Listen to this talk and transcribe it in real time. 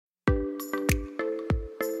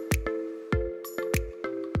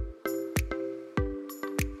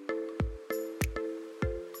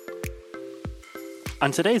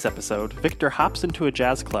On today's episode, Victor hops into a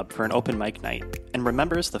jazz club for an open mic night and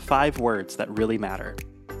remembers the 5 words that really matter.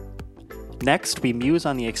 Next, we muse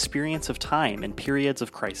on the experience of time in periods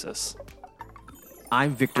of crisis.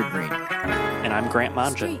 I'm Victor Green. And I'm Grant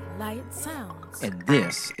Mongen. Street Light Sounds. And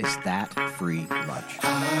this is That Free Lunch. All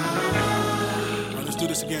right, let's do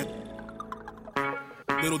this again.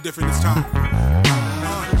 A little different this time.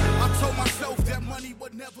 I told myself that money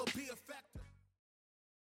would never be a factor.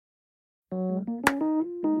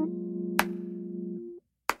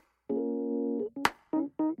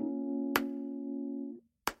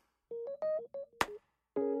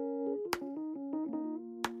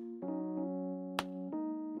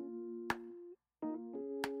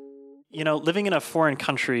 You know, living in a foreign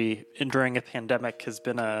country during a pandemic has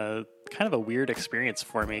been a kind of a weird experience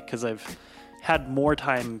for me because I've had more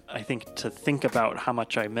time, I think, to think about how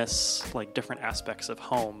much I miss like different aspects of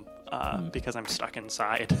home because I'm stuck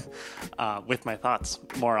inside with my thoughts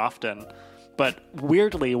more often. But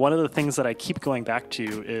weirdly, one of the things that I keep going back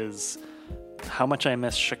to is how much I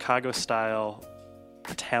miss Chicago-style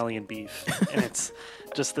Italian beef. And it's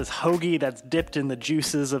just this hoagie that's dipped in the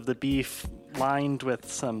juices of the beef, lined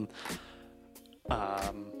with some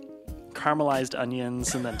caramelized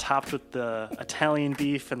onions, and then topped with the Italian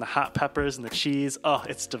beef and the hot peppers and the cheese. Oh,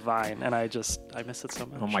 it's divine, and I miss it so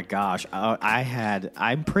much. Oh my gosh,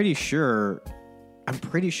 I'm pretty sure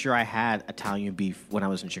I had Italian beef when I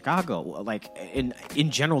was in Chicago. Like in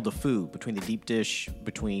general, the food between the deep dish,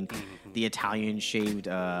 between the Italian shaved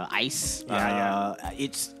ice,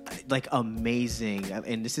 it's like amazing.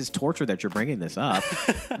 And this is torture that you're bringing this up,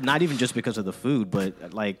 not even just because of the food,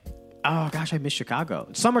 but like. Oh, gosh, I miss Chicago.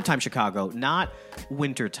 Summertime Chicago, not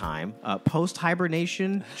wintertime.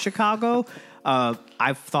 Post-hibernation Chicago,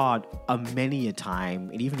 I've thought many a time,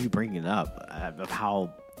 and even you bringing it up, of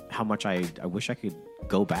how much I wish I could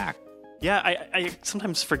go back. Yeah, I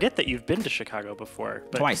sometimes forget that you've been to Chicago before.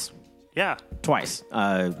 But Twice. Yeah. Twice.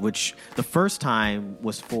 Which the first time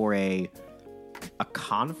was for a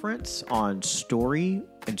conference on story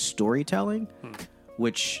and storytelling,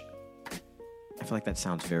 which... I feel like that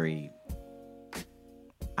sounds very,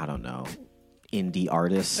 I don't know, indie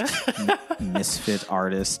artist, misfit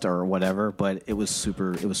artist or whatever, but it was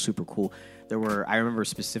super cool. I remember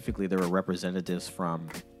specifically there were representatives from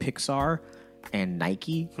Pixar and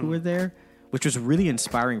Nike who were there, which was really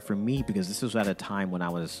inspiring for me because this was at a time when I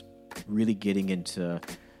was really getting into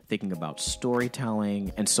thinking about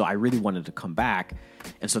storytelling. And so I really wanted to come back.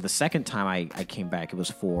 And so the second time I came back, it was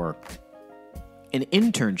for an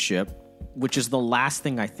internship, which is the last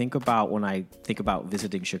thing I think about when I think about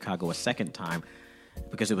visiting Chicago a second time,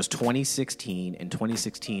 because it was 2016, and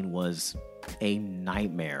 2016 was a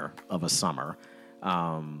nightmare of a summer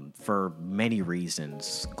for many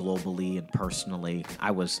reasons, globally and personally.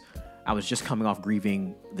 I was just coming off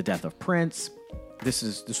grieving the death of Prince. This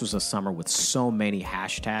was a summer with so many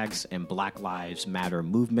hashtags and Black Lives Matter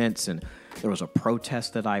movements, and there was a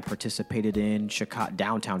protest that I participated in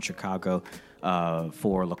downtown Chicago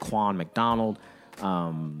for Laquan McDonald,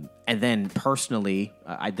 and then personally,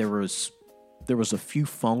 there was a few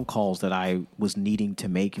phone calls that I was needing to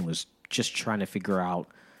make and was just trying to figure out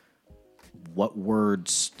what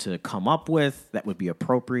words to come up with that would be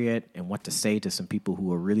appropriate and what to say to some people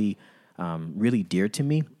who are really, really dear to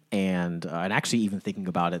me. And actually, even thinking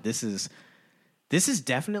about it, this is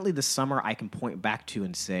definitely the summer I can point back to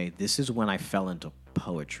and say this is when I fell into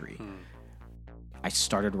poetry. I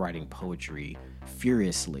started writing poetry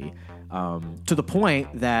furiously to the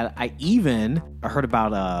point that I even heard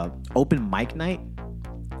about an open mic night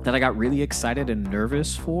that I got really excited and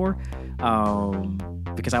nervous for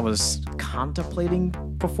because I was contemplating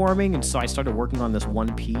performing. And so I started working on this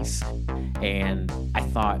one piece, and I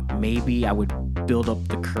thought maybe I would build up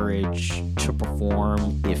the courage to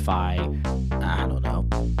perform if I don't know,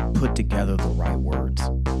 put together the right words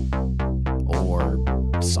or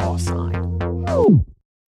saw a sign.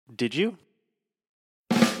 Did you?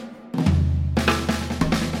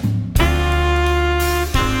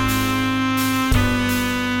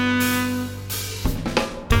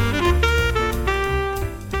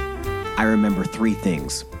 I remember 3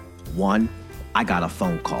 things. 1, I got a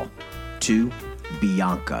phone call. 2,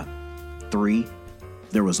 Bianca. 3,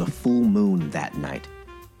 there was a full moon that night.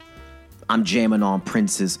 I'm jamming on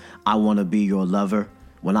Prince's I Wanna Be Your Lover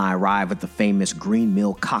when I arrive at the famous Green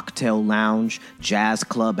Mill Cocktail Lounge Jazz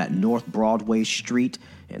Club at North Broadway Street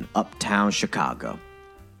in uptown Chicago.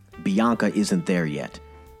 Bianca isn't there yet.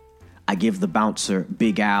 I give the bouncer,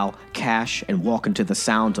 Big Al, cash and walk into the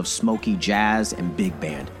sounds of smoky jazz and big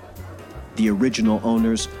band. The original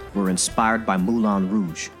owners were inspired by Moulin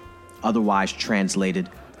Rouge, otherwise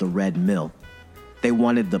translated the Red Mill. They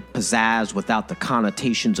wanted the pizzazz without the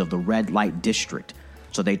connotations of the red light district,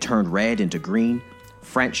 so they turned red into green,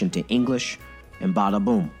 French into English, and bada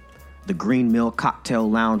boom. The Green Mill Cocktail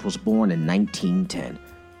Lounge was born in 1910.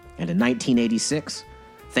 And in 1986,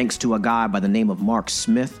 thanks to a guy by the name of Mark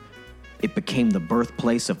Smith, it became the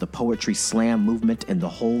birthplace of the poetry slam movement in the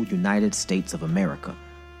whole United States of America.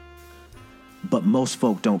 But most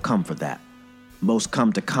folk don't come for that. Most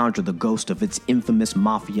come to conjure the ghost of its infamous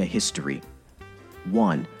mafia history.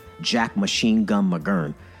 1. Jack Machine Gun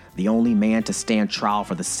McGurn, the only man to stand trial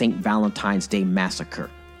for the St. Valentine's Day Massacre.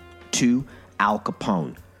 2. Al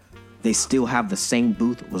Capone. They still have the same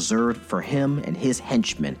booth reserved for him and his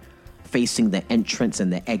henchmen, facing the entrance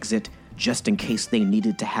and the exit just in case they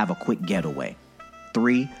needed to have a quick getaway.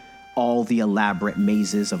 3. All the elaborate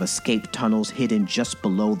mazes of escape tunnels hidden just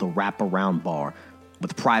below the wraparound bar,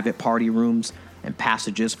 with private party rooms and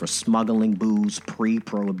passages for smuggling booze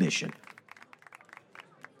pre-prohibition.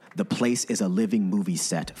 The place is a living movie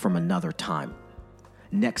set from another time.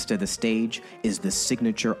 Next to the stage is the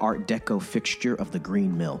signature Art Deco fixture of the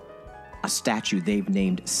Green Mill, a statue they've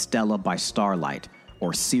named Stella by Starlight,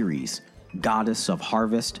 or Ceres, goddess of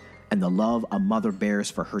harvest and the love a mother bears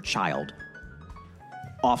for her child.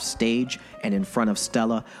 Off stage and in front of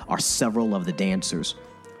Stella are several of the dancers,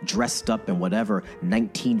 dressed up in whatever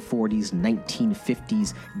 1940s,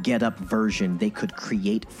 1950s get-up version they could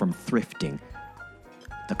create from thrifting.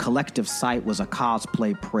 The collective sight was a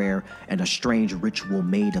cosplay prayer and a strange ritual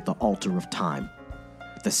made at the altar of time.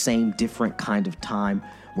 The same different kind of time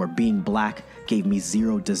where being black gave me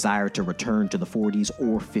zero desire to return to the 40s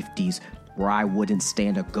or 50s, where I wouldn't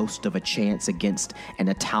stand a ghost of a chance against an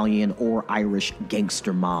Italian or Irish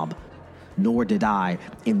gangster mob. Nor did I,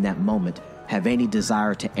 in that moment, have any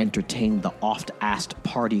desire to entertain the oft-asked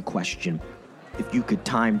party question: if you could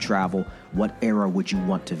time travel, what era would you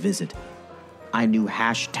want to visit? I knew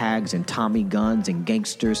hashtags and Tommy guns and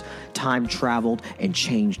gangsters time traveled and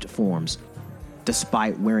changed forms.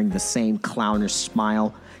 Despite wearing the same clownish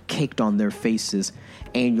smile caked on their faces,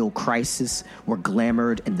 Annual Crisis were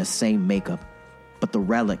glamored in the same makeup. But the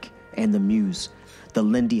Relic and the Muse, the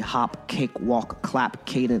Lindy Hop cakewalk clap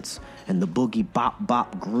cadence, and the boogie bop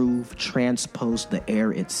bop groove transposed the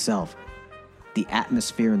air itself. The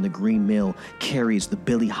atmosphere in the Green Mill carries the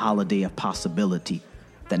Billie Holiday of possibility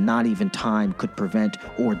that not even time could prevent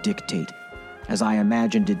or dictate. As I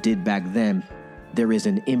imagined it did back then, there is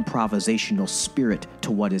an improvisational spirit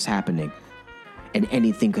to what is happening, an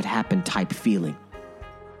anything could happen type feeling.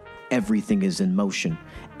 Everything is in motion,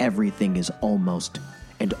 everything is almost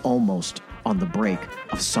on the brink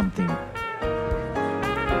of something.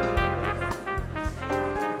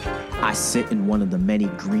 I sit in one of the many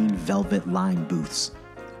green velvet lined booths,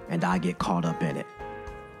 and I get caught up in it.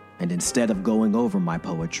 And instead of going over my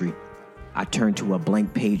poetry, I turn to a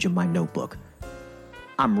blank page in my notebook.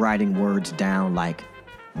 I'm writing words down like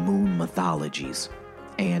moon mythologies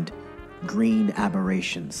and green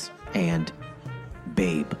aberrations and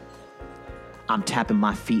babe. I'm tapping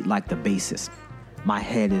my feet like the bassist. My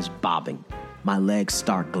head is bobbing. My legs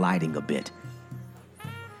start gliding a bit.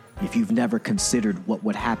 If you've never considered what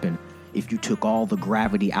would happen if you took all the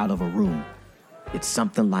gravity out of a room, it's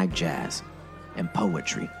something like jazz and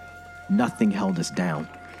poetry. Nothing held us down.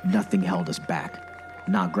 Nothing held us back.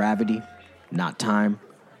 Not gravity, not time,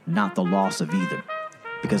 not the loss of either.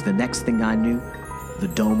 Because the next thing I knew, the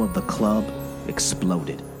dome of the club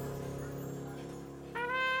exploded.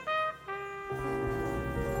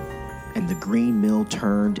 And the Green Mill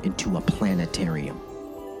turned into a planetarium.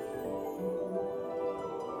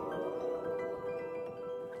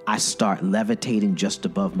 I start levitating just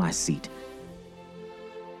above my seat,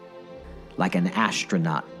 like an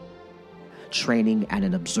astronaut training at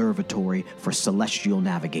an observatory for celestial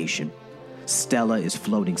navigation. Stella is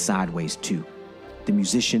floating sideways too. The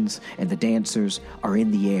musicians and the dancers are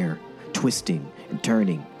in the air, twisting and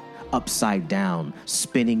turning, upside down,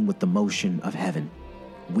 spinning with the motion of heaven.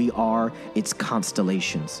 We are its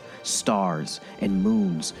constellations, stars, and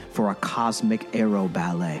moons for a cosmic aero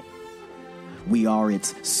ballet. We are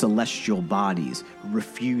its celestial bodies,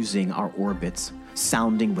 refusing our orbits,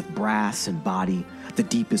 sounding with brass and body, the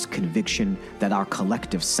deepest conviction that our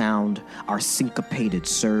collective sound, our syncopated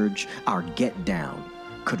surge, our get down,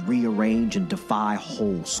 could rearrange and defy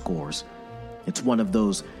whole scores. It's one of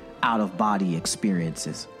those out-of-body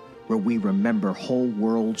experiences where we remember whole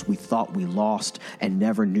worlds we thought we lost and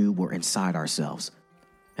never knew were inside ourselves.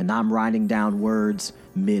 And I'm writing down words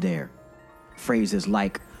midair. Phrases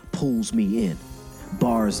like pulls me in,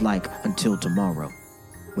 bars like until tomorrow,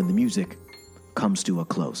 when the music comes to a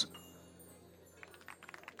close.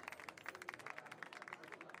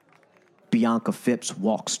 Bianca Phipps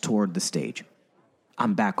walks toward the stage.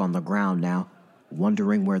 I'm back on the ground now,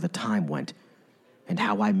 wondering where the time went and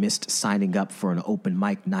how I missed signing up for an open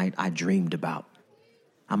mic night I dreamed about.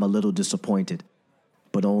 I'm a little disappointed,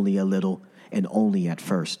 but only a little and only at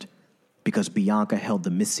first, because Bianca held the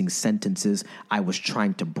missing sentences I was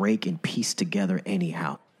trying to break and piece together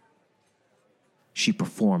anyhow. She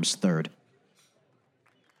performs third.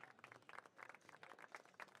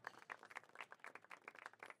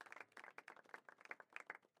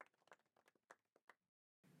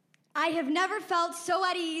 I have never felt so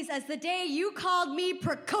at ease as the day you called me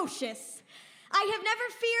precocious. I have never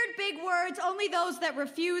feared big words, only those that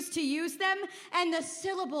refuse to use them, and the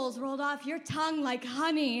syllables rolled off your tongue like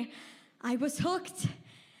honey. I was hooked.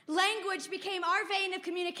 Language became our vein of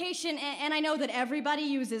communication, and I know that everybody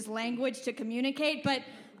uses language to communicate, but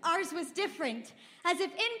ours was different. As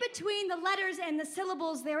if in between the letters and the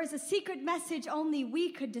syllables there is a secret message only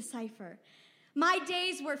we could decipher. My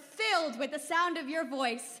days were filled with the sound of your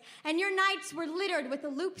voice, and your nights were littered with the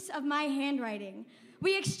loops of my handwriting.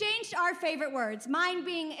 We exchanged our favorite words, mine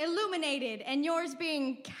being illuminated and yours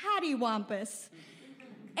being cattywampus.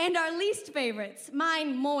 And our least favorites,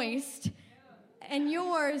 mine moist and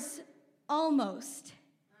yours almost.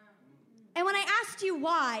 And when I asked you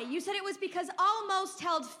why, you said it was because almost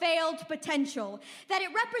held failed potential, that it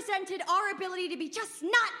represented our ability to be just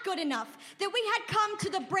not good enough, that we had come to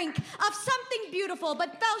the brink of something beautiful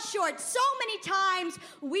but fell short so many times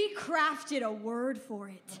we crafted a word for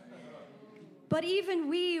it. But even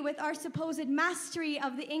we, with our supposed mastery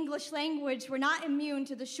of the English language, were not immune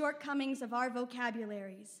to the shortcomings of our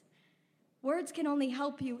vocabularies. Words can only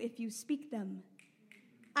help you if you speak them.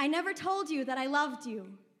 I never told you that I loved you.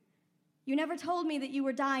 You never told me that you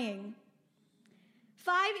were dying.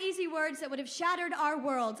 5 easy words that would have shattered our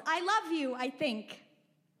worlds. I love you, I think.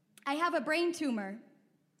 I have a brain tumor.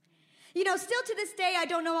 You know, still to this day, I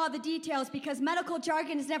don't know all the details because medical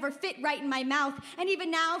jargon has never fit right in my mouth. And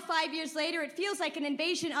even now, 5 years later, it feels like an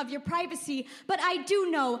invasion of your privacy. But I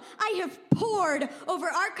do know I have pored over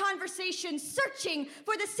our conversation, searching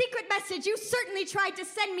for the secret message you certainly tried to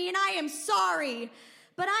send me, and I am sorry.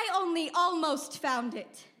 But I only almost found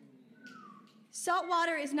it. Salt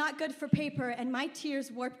water is not good for paper, and my tears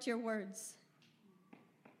warped your words.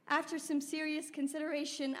 After some serious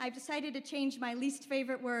consideration, I've decided to change my least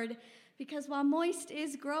favorite word, because while moist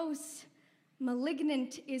is gross,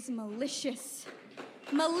 malignant is malicious.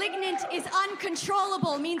 Malignant is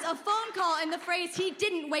uncontrollable, means a phone call and the phrase, he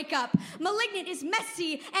didn't wake up. Malignant is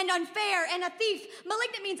messy and unfair and a thief.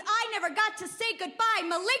 Malignant means I never got to say goodbye.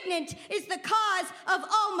 Malignant is the cause of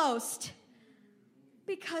almost.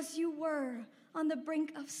 Because you were on the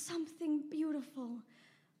brink of something beautiful,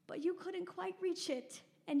 but you couldn't quite reach it,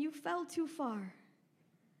 and you fell too far.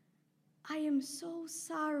 I am so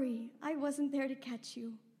sorry I wasn't there to catch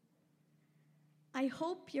you. I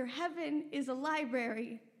hope your heaven is a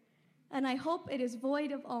library, and I hope it is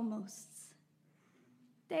void of almosts.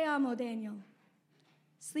 Te amo, Daniel.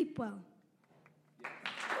 Sleep well.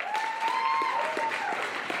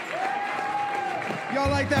 Y'all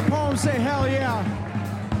like that poem? Say hell yeah.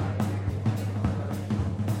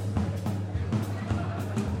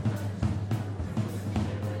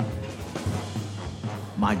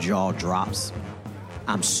 My jaw drops.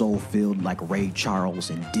 I'm soul-filled like Ray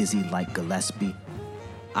Charles and dizzy like Gillespie.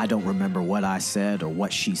 I don't remember what I said or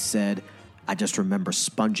what she said. I just remember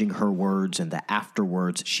sponging her words and the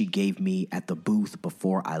afterwords she gave me at the booth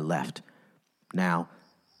before I left. Now,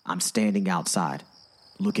 I'm standing outside,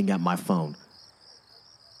 looking at my phone.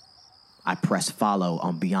 I press follow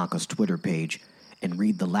on Bianca's Twitter page and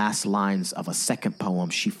read the last lines of a second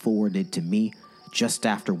poem she forwarded to me just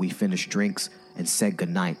after we finished drinks and said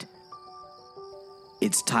goodnight.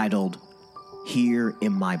 It's titled, Here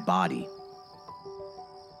in My Body.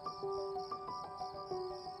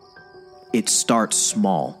 It starts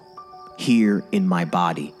small, here in my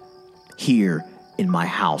body, here in my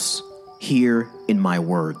house, here in my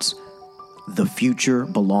words. The future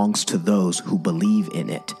belongs to those who believe in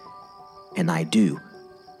it. And I do.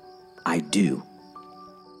 I do.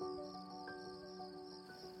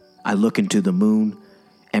 I look into the moon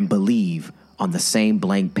and believe on the same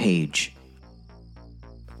blank page.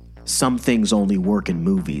 Some things only work in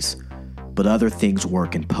movies, but other things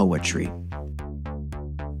work in poetry,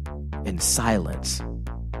 in silence,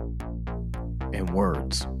 in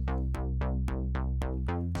words.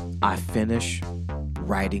 I finish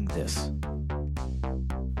writing this.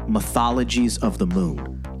 Mythologies of the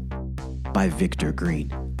Moon by Victor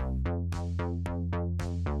Green.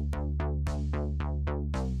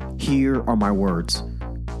 Here are my words.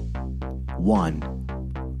 1.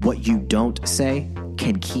 What you don't say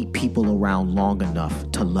can keep people around long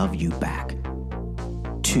enough to love you back.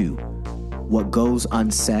 2. What goes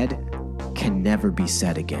unsaid can never be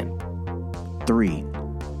said again. 3.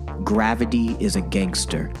 Gravity is a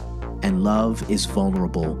gangster, and love is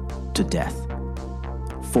vulnerable to death.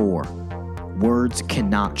 4. Words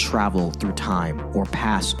cannot travel through time or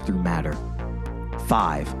pass through matter.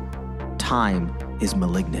 5. Time is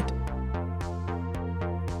malignant.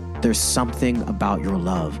 There's something about your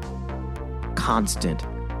love, constant,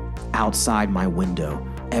 outside my window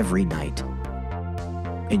every night.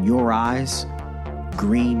 In your eyes,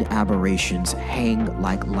 green aberrations hang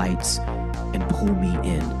like lights and pull me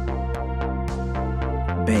in.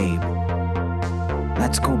 Babe,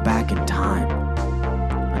 let's go back in time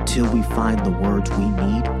until we find the words we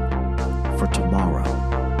need for tomorrow.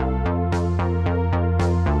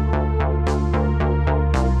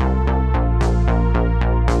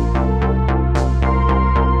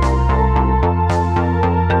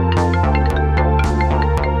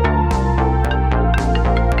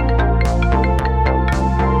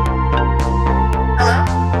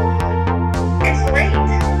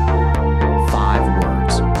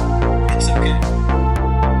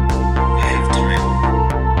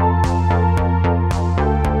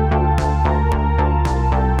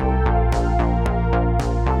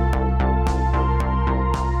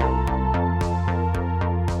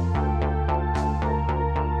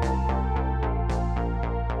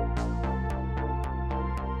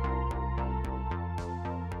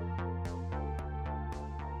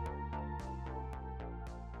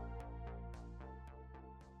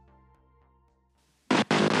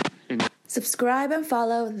 Subscribe and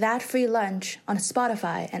follow That Free Lunch on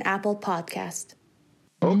Spotify and Apple Podcast.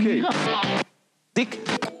 Okay. Dick.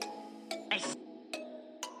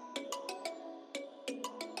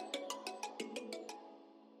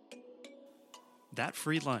 That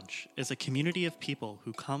Free Lunch is a community of people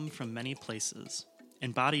who come from many places,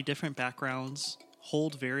 embody different backgrounds,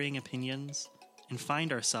 hold varying opinions, and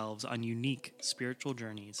find ourselves on unique spiritual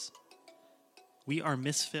journeys. We are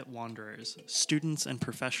misfit wanderers, students and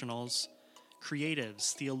professionals,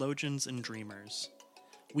 creatives, theologians, and dreamers.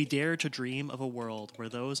 We dare to dream of a world where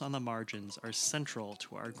those on the margins are central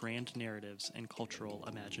to our grand narratives and cultural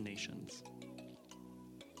imaginations.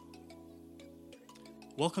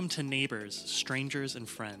 Welcome to neighbors, strangers, and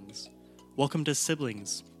friends. Welcome to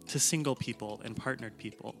siblings, to single people and partnered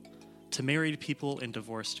people, to married people and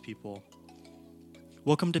divorced people.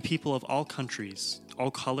 Welcome to people of all countries,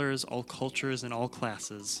 all colors, all cultures, and all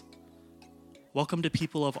classes. Welcome to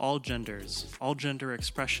people of all genders, all gender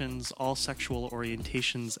expressions, all sexual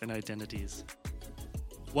orientations and identities.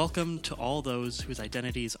 Welcome to all those whose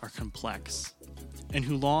identities are complex and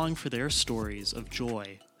who long for their stories of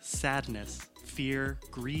joy, sadness, fear,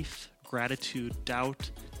 grief, gratitude, doubt,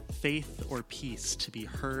 faith, or peace to be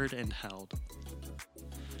heard and held.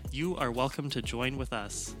 You are welcome to join with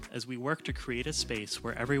us as we work to create a space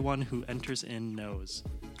where everyone who enters in knows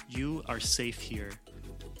you are safe here.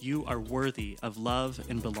 You are worthy of love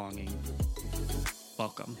and belonging.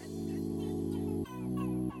 Welcome.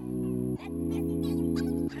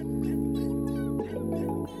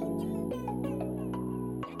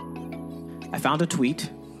 I found a tweet.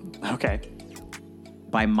 Okay.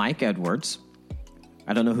 By Mike Edwards.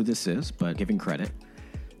 I don't know who this is, but giving credit.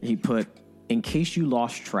 He put, in case you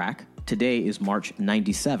lost track, today is March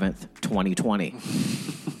 97th, 2020.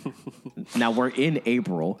 Now we're in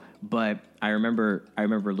April, but I remember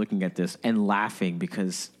looking at this and laughing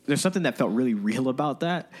because there's something that felt really real about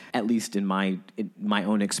that, at least in my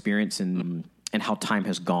own experience and how time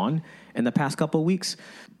has gone in the past couple of weeks.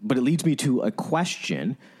 But it leads me to a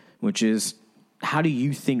question, which is, how do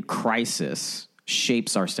you think crisis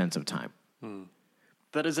shapes our sense of time?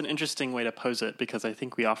 That is an interesting way to pose it, because I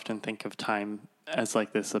think we often think of time as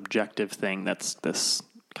like this objective thing that's this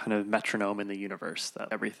kind of metronome in the universe that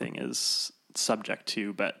everything is subject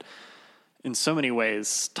to. But in so many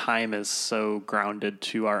ways, time is so grounded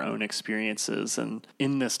to our own experiences. And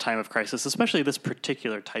in this time of crisis, especially this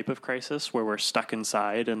particular type of crisis where we're stuck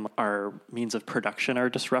inside and our means of production are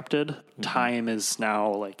disrupted, time is now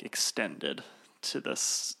like extended to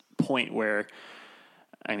this point where,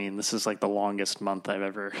 I mean, this is like the longest month I've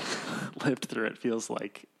ever lived through, it feels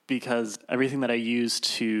like, because everything that I use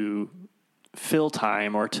to fill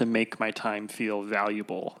time or to make my time feel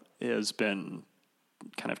valuable has been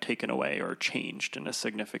kind of taken away or changed in a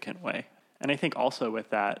significant way. And I think also with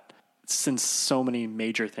that, since so many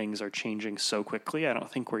major things are changing so quickly, I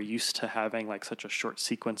don't think we're used to having like such a short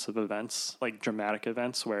sequence of events, like dramatic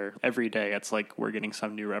events, where every day it's like we're getting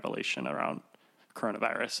some new revelation around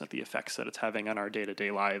coronavirus and the effects that it's having on our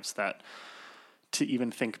day-to-day lives that to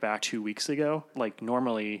even think back 2 weeks ago, like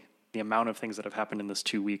normally the amount of things that have happened in this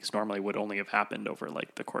 2 weeks normally would only have happened over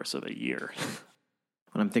like the course of a year.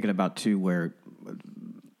 And I'm thinking about too, where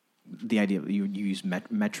the idea you use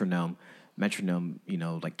metronome,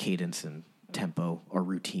 like cadence and tempo or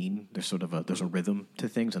routine. There's sort of there's a rhythm to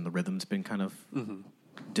things, and the rhythm's been kind of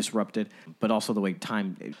disrupted. But also the way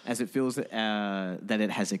time, as it feels that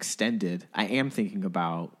it has extended. I am thinking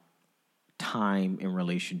about time in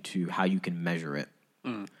relation to how you can measure it.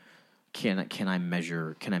 Can I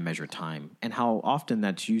measure time, and how often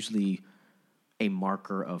that's usually a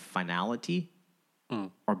marker of finality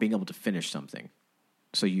or being able to finish something.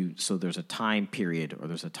 So there's a time period, or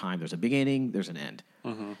there's a beginning, there's an end.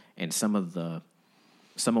 And some of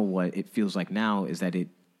what it feels like now is that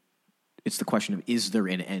it's the question of, is there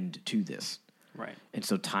an end to this? Right. And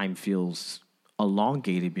so time feels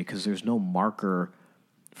elongated because there's no marker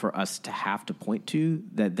for us to have to point to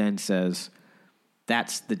that then says,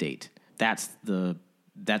 that's the date. That's the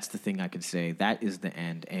thing I can say. That is the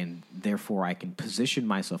end. And therefore I can position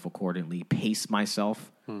myself accordingly, pace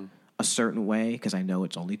myself a certain way, because I know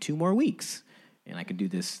it's only 2 more weeks. And I can do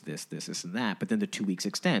this, and that. But then the 2 weeks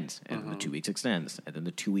extends, and then the 2 weeks extends, and then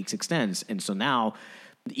the 2 weeks extends. And so now,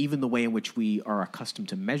 even the way in which we are accustomed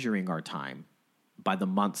to measuring our time by the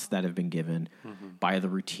months that have been given, by the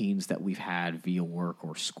routines that we've had via work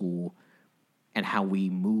or school, and how we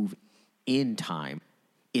move in time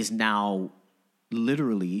is now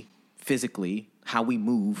literally, physically, how we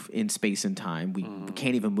move in space and time. We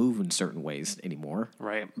can't even move in certain ways anymore,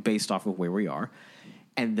 right? Based off of where we are.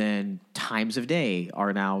 And then times of day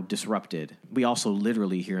are now disrupted. We also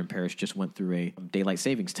literally here in Paris just went through a daylight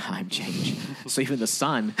savings time change. So even the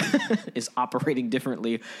sun is operating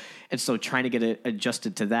differently. And so trying to get it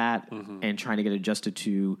adjusted to that and trying to get adjusted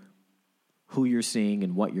to who you're seeing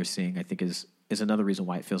and what you're seeing, I think is another reason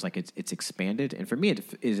why it feels like it's expanded. And for me,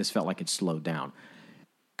 it just felt like it's slowed down.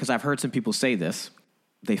 Because I've heard some people say this.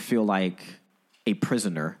 They feel like a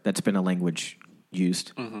prisoner. That's been a language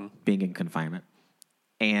used, being in confinement.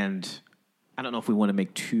 And I don't know if we want to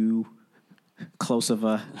make too close of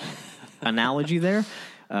a analogy there.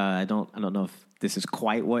 I don't know if this is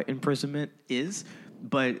quite what imprisonment is,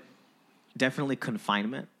 but definitely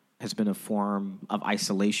confinement has been a form of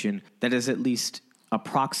isolation that is at least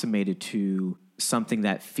approximated to something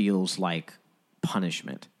that feels like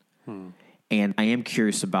punishment. And I am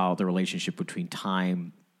curious about the relationship between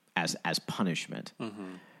time as punishment.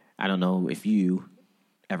 I don't know if you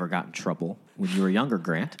ever got in trouble when you were younger,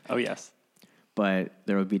 Grant. Oh, yes. But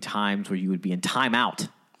there would be times where you would be in time out.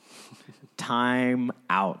 Time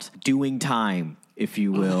out. Doing time, if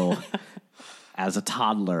you will, as a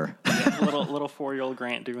toddler. little 4-year-old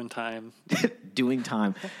Grant doing time. Doing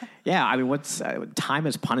time. Yeah, I mean, what's time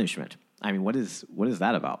as punishment? I mean, what is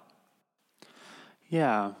that about?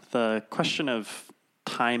 Yeah, the question of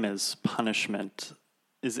time as punishment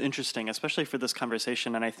is interesting, especially for this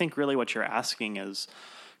conversation. And I think really what you're asking is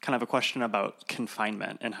kind of a question about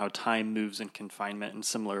confinement and how time moves in confinement in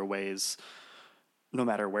similar ways, no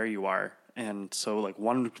matter where you are. And so like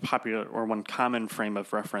one common frame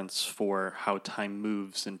of reference for how time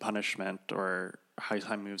moves in punishment, or how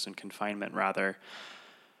time moves in confinement rather,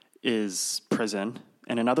 is prison.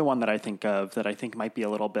 And another one that I think of that I think might be a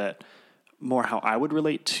little bit more how I would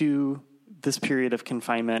relate to this period of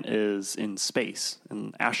confinement is in space,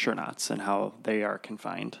 and astronauts and how they are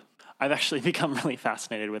confined. I've actually become really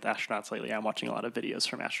fascinated with astronauts lately. I'm watching a lot of videos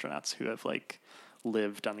from astronauts who have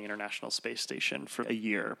lived on the International Space Station for a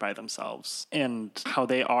year by themselves, and how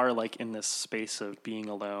they are in this space of being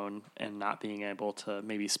alone and not being able to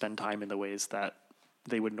maybe spend time in the ways that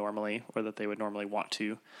they would normally, or that they would normally want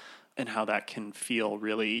to, and how that can feel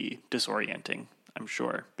really disorienting, I'm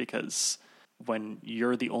sure, because when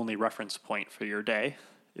you're the only reference point for your day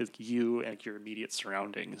is you and your immediate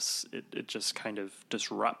surroundings, it just kind of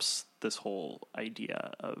disrupts this whole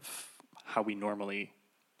idea of how we normally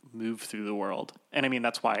move through the world. And I mean,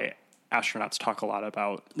 that's why astronauts talk a lot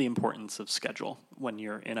about the importance of schedule when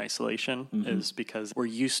you're in isolation, is because we're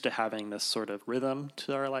used to having this sort of rhythm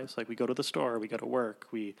to our lives. Like we go to the store, we go to work,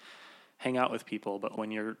 we hang out with people, but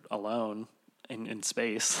when you're alone in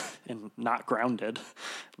space and not grounded,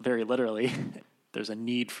 very literally, there's a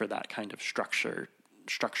need for that kind of structured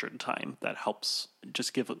time that helps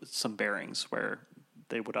just give some bearings where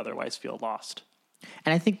they would otherwise feel lost.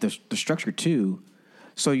 And I think the structure too,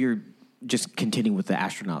 so you're just continuing with the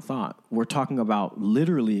astronaut thought, we're talking about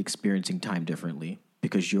literally experiencing time differently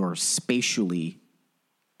because you're spatially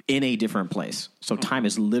in a different place. So time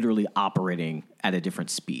is literally operating at a different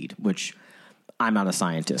speed, which I'm not a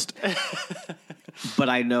scientist, but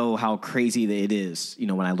I know how crazy it is,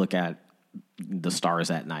 when I look at the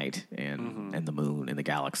stars at night and the moon and the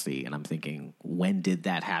galaxy. And I'm thinking, when did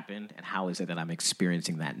that happen? And how is it that I'm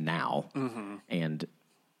experiencing that now? And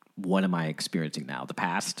what am I experiencing now? The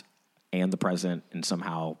past and the present, and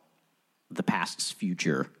somehow the past's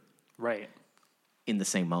future. Right. In the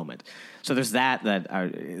same moment. So there's that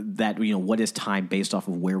what is time based off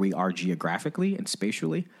of where we are geographically and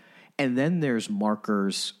spatially. And then there's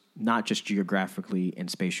markers, not just geographically and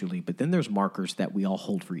spatially, but then there's markers that we all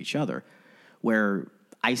hold for each other, where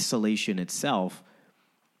isolation itself,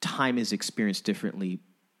 time is experienced differently,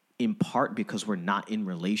 in part because we're not in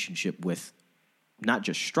relationship with not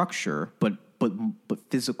just structure, but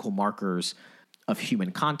physical markers of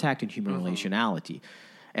human contact and human relationality.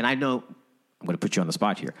 And I know, I'm going to put you on the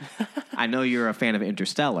spot here. I know you're a fan of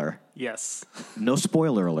Interstellar. Yes. No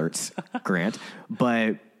spoiler alerts, Grant,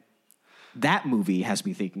 but that movie has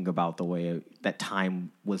me thinking about the way that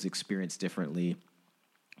time was experienced differently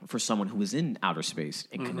for someone who was in outer space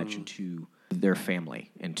in connection to their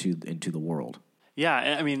family and into the world.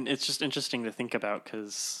 Yeah, I mean, it's just interesting to think about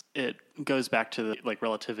because it goes back to like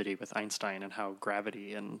relativity with Einstein and how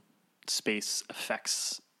gravity and space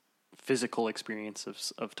affects physical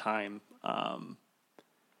experiences of time,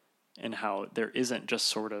 and how there isn't just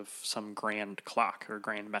sort of some grand clock or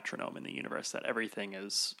grand metronome in the universe, that everything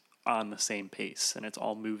is on the same pace and it's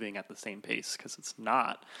all moving at the same pace, because it's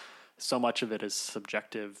not. So much of it is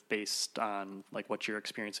subjective based on like what you're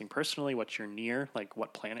experiencing personally, what you're near, like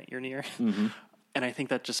what planet you're near. And I think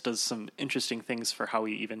that just does some interesting things for how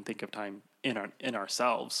we even think of time in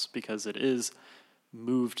ourselves, because it is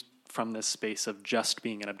moved from this space of just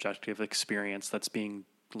being an objective experience that's being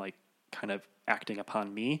like kind of acting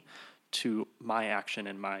upon me, to my action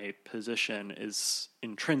and my position is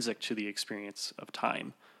intrinsic to the experience of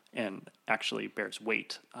time and actually bears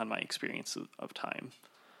weight on my experience of time.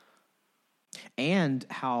 And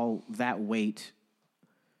how that weight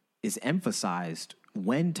is emphasized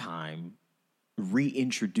when time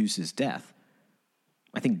reintroduces death.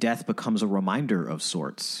 I think death becomes a reminder of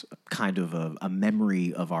sorts, kind of a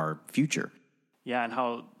memory of our future. Yeah, and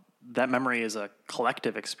how that memory is a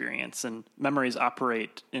collective experience, and memories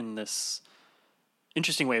operate in this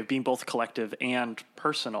interesting way of being both collective and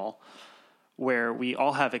personal, where we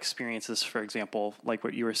all have experiences, for example, like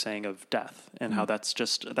what you were saying of death, and how that's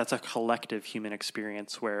a collective human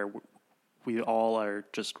experience where we all are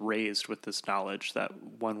just raised with this knowledge that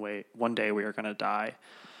one day we are going to die.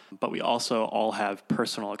 But we also all have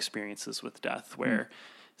personal experiences with death, where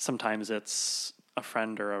sometimes it's a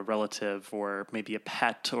friend or a relative or maybe a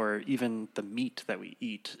pet or even the meat that we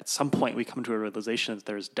eat. At some point we come to a realization that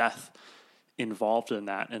there's death involved in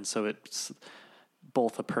that. And so it's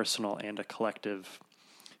both a personal and a collective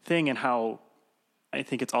thing, and how I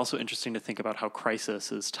think it's also interesting to think about how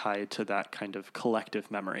crisis is tied to that kind of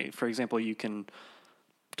collective memory. For example, you can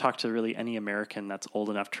talk to really any American that's old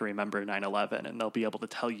enough to remember 9/11, and they'll be able to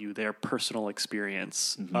tell you their personal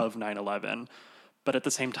experience of 9/11. But at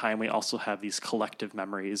the same time, we also have these collective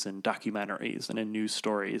memories and documentaries and in news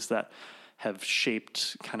stories that have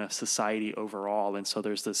shaped kind of society overall. And so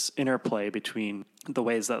there's this interplay between the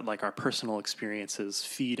ways that like our personal experiences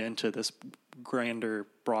feed into this grander,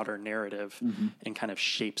 broader narrative and kind of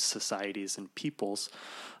shapes societies and peoples.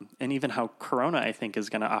 And even how Corona, I think, is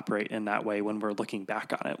going to operate in that way when we're looking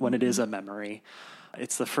back on it, when it is a memory.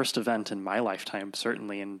 It's the first event in my lifetime,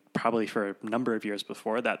 certainly, and probably for a number of years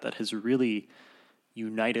before that, that has really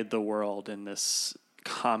united the world in this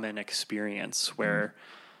common experience where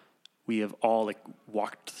we have all like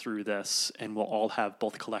walked through this, and we'll all have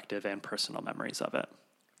both collective and personal memories of it.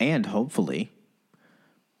 And hopefully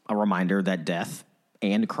a reminder that death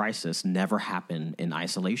and crisis never happen in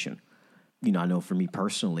isolation. You know, I know for me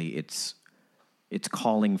personally, it's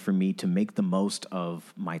calling for me to make the most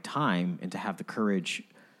of my time and to have the courage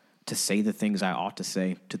to say the things I ought to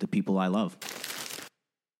say to the people I love.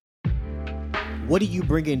 What Do You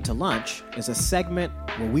Bring Into Lunch is a segment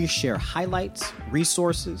where we share highlights,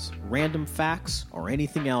 resources, random facts, or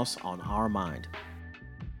anything else on our mind.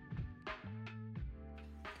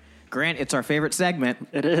 Grant, it's our favorite segment.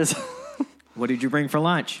 It is. What did you bring for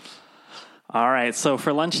lunch? All right. So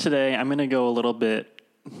for lunch today, I'm going to go a little bit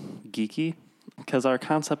geeky because our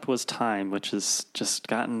concept was time, which has just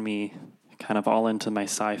gotten me kind of all into my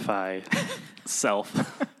sci-fi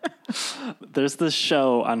self. There's this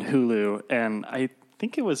show on Hulu, and I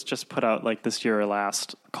think it was just put out like this year or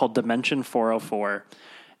last, called Dimension 404.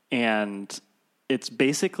 And it's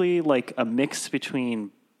basically like a mix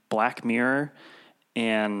between Black Mirror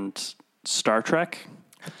and Star Trek.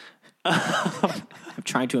 I'm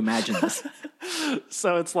trying to imagine this.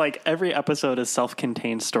 So it's like every episode is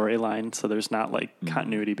self-contained storyline, so there's not like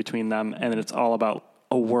continuity between them, and it's all about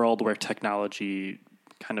a world where technology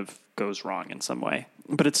kind of goes wrong in some way.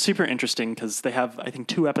 But it's super interesting because they have, I think,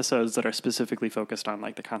 2 episodes that are specifically focused on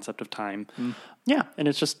like the concept of time. Yeah, and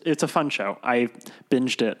it's a fun show. I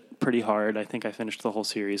binged it pretty hard. I think I finished the whole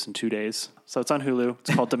series in 2 days. So it's on Hulu.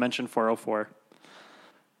 It's called Dimension 404.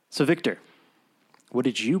 So Victor, what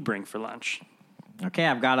did you bring for lunch? Okay,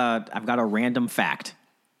 I've got a random fact.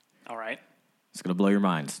 All right. It's going to blow your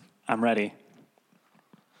minds. I'm ready.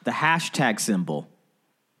 The hashtag symbol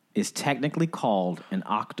is technically called an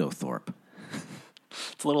octothorpe.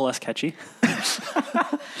 It's a little less catchy.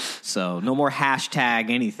 So no more hashtag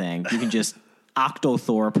anything. You can just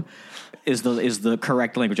octothorpe is the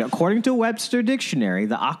correct language. According to Webster Dictionary,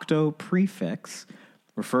 the octo prefix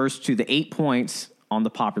refers to the 8 points on the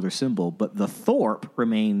popular symbol, but the thorpe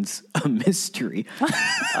remains a mystery.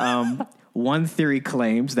 One theory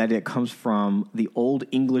claims that it comes from the Old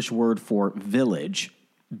English word for village,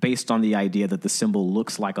 based on the idea that the symbol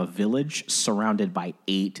looks like a village surrounded by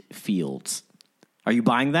 8 fields. Are you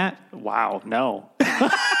buying that? Wow, no.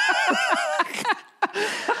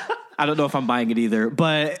 I don't know if I'm buying it either,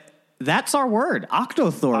 but that's our word,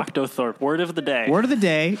 octothorpe. Octothorpe, word of the day. Word of the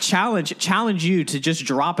day. Challenge you to just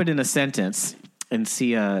drop it in a sentence and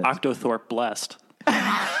see a Octothorpe blessed.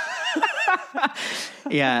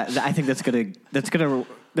 Yeah, I think that's gonna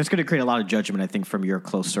create a lot of judgment. I think from your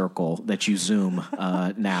close circle that you Zoom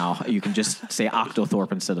now, you can just say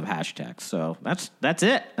octothorpe instead of hashtag. So that's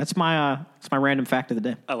it. That's my random fact of the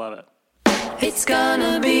day. I love it. It's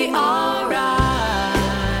gonna be alright.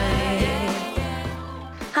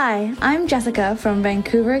 Hi, I'm Jessica from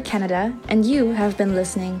Vancouver, Canada, and you have been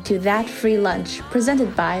listening to That Free Lunch,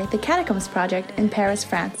 presented by the Catacombs Project in Paris,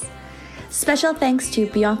 France. Special thanks to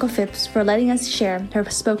Bianca Phipps for letting us share her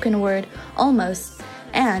spoken word, Almost,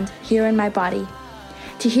 and Here in My Body.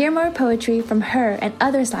 To hear more poetry from her and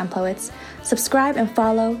other slam poets, subscribe and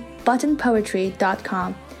follow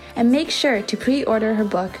buttonpoetry.com, and make sure to pre-order her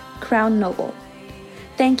book, Crown Noble.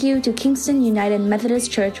 Thank you to Kingston United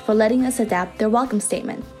Methodist Church for letting us adapt their welcome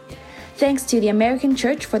statement. Thanks to the American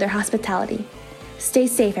Church for their hospitality. Stay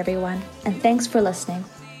safe, everyone, and thanks for listening.